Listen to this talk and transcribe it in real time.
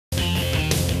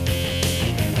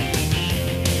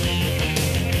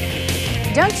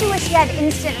Don't you wish you had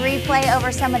instant replay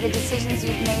over some of the decisions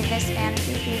you've made this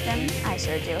fantasy season? I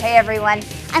sure do. Hey everyone,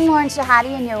 I'm Lauren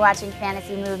Shehadi and you're watching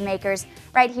Fantasy Move Makers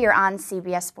right here on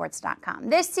CBSSports.com.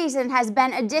 This season has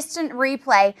been a distant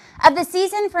replay of the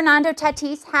season Fernando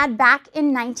Tatis had back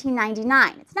in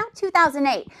 1999. It's now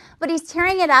 2008, but he's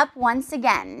tearing it up once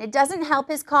again. It doesn't help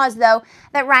his cause, though,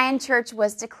 that Ryan Church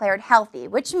was declared healthy,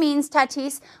 which means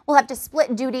Tatis will have to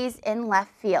split duties in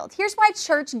left field. Here's why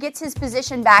Church gets his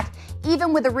position back,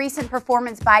 even with a recent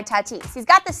performance by Tatis. He's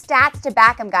got the stats to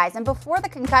back him, guys, and before the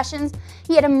concussions,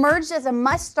 he had emerged as a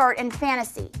must-start in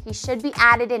fantasy. He should be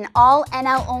added in all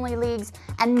NL-only leagues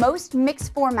and most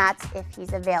mixed formats if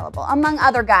he's available. Among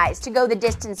other guys to go the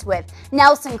distance with,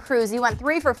 Nelson Cruz. He went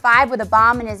 3 for 5 with a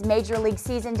bomb in his Major League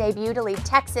season debut to lead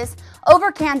Texas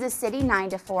over Kansas City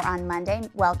 9-4 on Monday.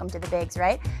 Welcome to the bigs,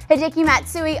 right? Hideki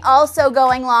Matsui also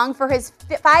going long for his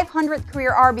 500th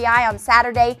career RBI on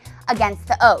Saturday against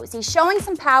the O's. He's showing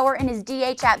some power in his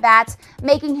DH at-bats,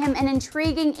 making him an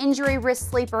intriguing injury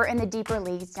risk sleeper in the deeper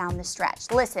leagues down the stretch.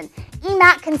 Listen,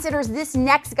 EMAC considers this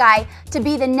next guy to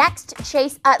be the next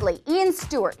Chase Utley, Ian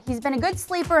Stewart. He's been a good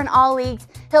sleeper in all leagues.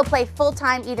 He'll play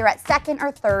full-time either at second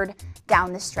or third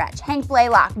down the stretch. Hank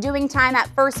Blaylock doing time at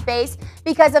first base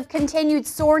because of continued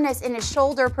soreness in his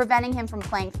shoulder preventing him from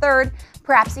playing third.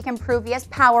 Perhaps he can prove he has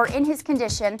power in his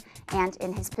condition and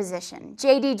in his position.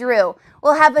 J.D. Drew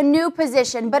will have a new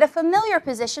position, but a familiar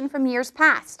position from years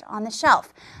past, on the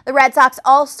shelf. The Red Sox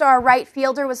all-star right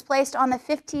fielder was placed on the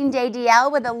 15-day DL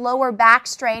with a lower back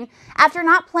strain after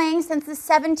not playing since the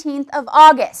 17th of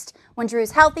August. When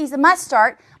Drew's healthy, he's a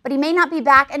must-start, but he may not be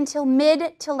back until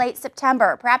mid to late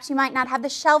September. Perhaps you might not have the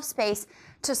shelf space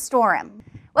to store him.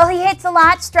 Well, he hits a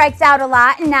lot, strikes out a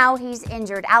lot, and now he's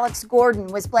injured. Alex Gordon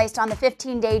was placed on the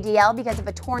 15-day DL because of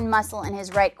a torn muscle in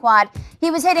his right quad.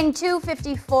 He was hitting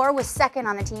 .254, was second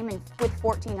on the team with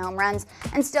 14 home runs,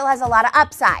 and still has a lot of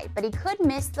upside, but he could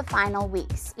miss the final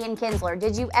weeks. Ian Kinsler,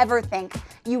 did you ever think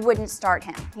you wouldn't start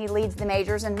him? He leads the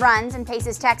majors in runs and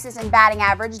paces Texas in batting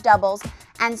average, doubles,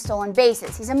 and stolen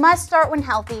bases. He's a must-start when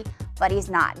healthy, but he's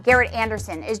not. Garrett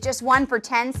Anderson is just 1 for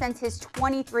 10 since his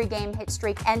 23-game hit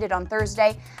streak ended on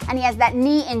Thursday, and he has that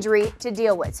knee injury to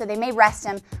deal with, so they may rest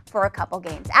him for a couple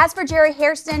games. As for Jerry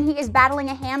Hairston, he is battling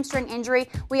a hamstring injury.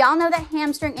 We all know that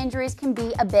hamstring injuries can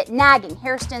be a bit nagging.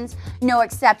 Hairston's no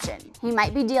exception. He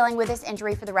might be dealing with this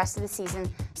injury for the rest of the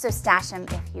season, so stash him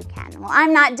if you can. Well,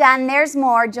 I'm not done. There's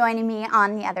more joining me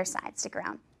on the other side. Stick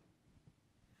around.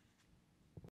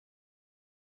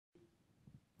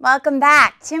 Welcome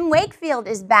back. Tim Wakefield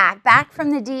is back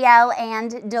from the DL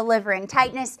and delivering.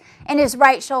 Tightness in his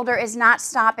right shoulder is not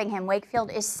stopping him. Wakefield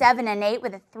is 7-8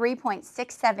 with a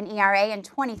 3.67 ERA and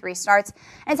 23 starts,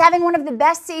 and is having one of the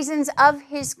best seasons of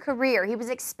his career. He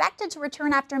was expected to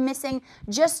return after missing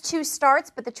just 2 starts,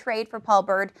 but the trade for Paul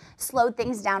Byrd slowed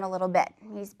things down a little bit.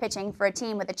 He's pitching for a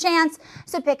team with a chance,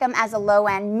 so pick him as a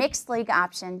low-end mixed league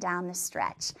option down the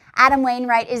stretch. Adam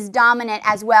Wainwright is dominant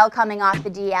as well coming off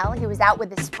the DL. He was out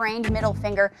with a sprained middle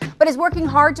finger, but is working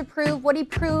hard to prove what he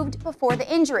proved before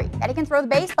the injury, that he can throw the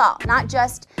baseball, not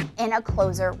just in a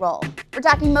closer role. We're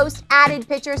talking most added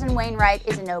pitchers, and Wainwright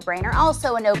is a no-brainer.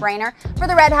 Also a no-brainer for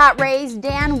the Red Hot Rays,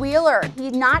 Dan Wheeler. He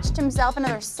notched himself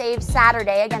another save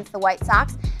Saturday against the White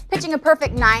Sox, pitching a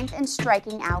perfect 9th and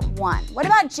striking out 1. What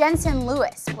about Jensen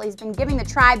Lewis? Well, he's been giving the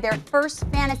Tribe their first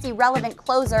fantasy-relevant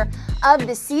closer of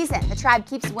the season. The Tribe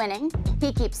keeps winning.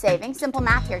 He keeps saving. Simple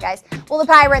math here, guys. Well, the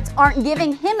Pirates aren't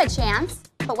giving him a chance,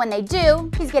 but when they do,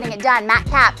 he's getting it done. Matt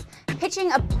Capps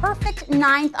pitching a perfect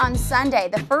 9th on Sunday,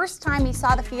 the first time he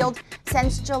saw the field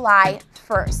since July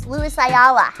 1st. Luis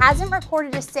Ayala hasn't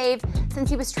recorded a save since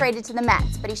he was traded to the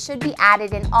Mets, but he should be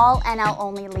added in all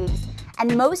NL-only leagues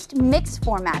and most mixed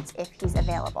formats if he's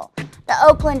available. The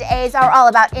Oakland A's are all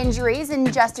about injuries,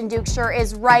 and Justin Duke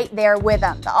is right there with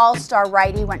them. The all-star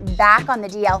righty went back on the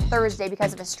DL Thursday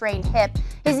because of a strained hip.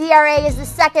 His ERA is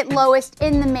the 2nd lowest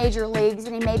in the major leagues,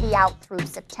 and he may be out through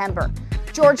September.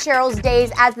 George Sherrill's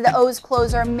days as the O's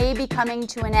closer may be coming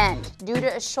to an end due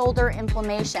to a shoulder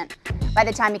inflammation. By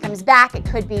the time he comes back, it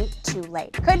could be too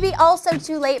late. Could be also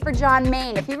too late for John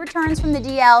Maine if he returns from the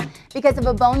DL because of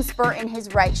a bone spur in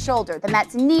his right shoulder. The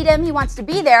Mets need him. He wants to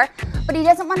be there, but he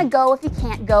doesn't want to go if he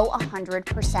can't go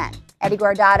 100%. Eddie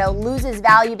Guardado loses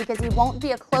value because he won't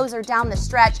be a closer down the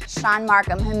stretch. Sean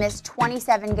Markham, who missed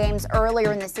 27 games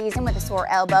earlier in the season with a sore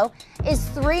elbow, is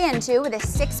 3-2 with a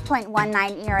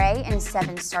 6.19 ERA in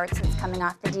 7 starts since coming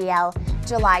off the DL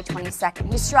July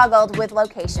 22nd. He struggled with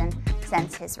location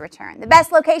since his return. The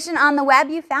best location on the web,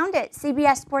 you found it,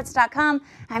 CBSSports.com.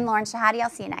 I'm Lauren Shehadi. I'll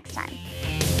see you next time.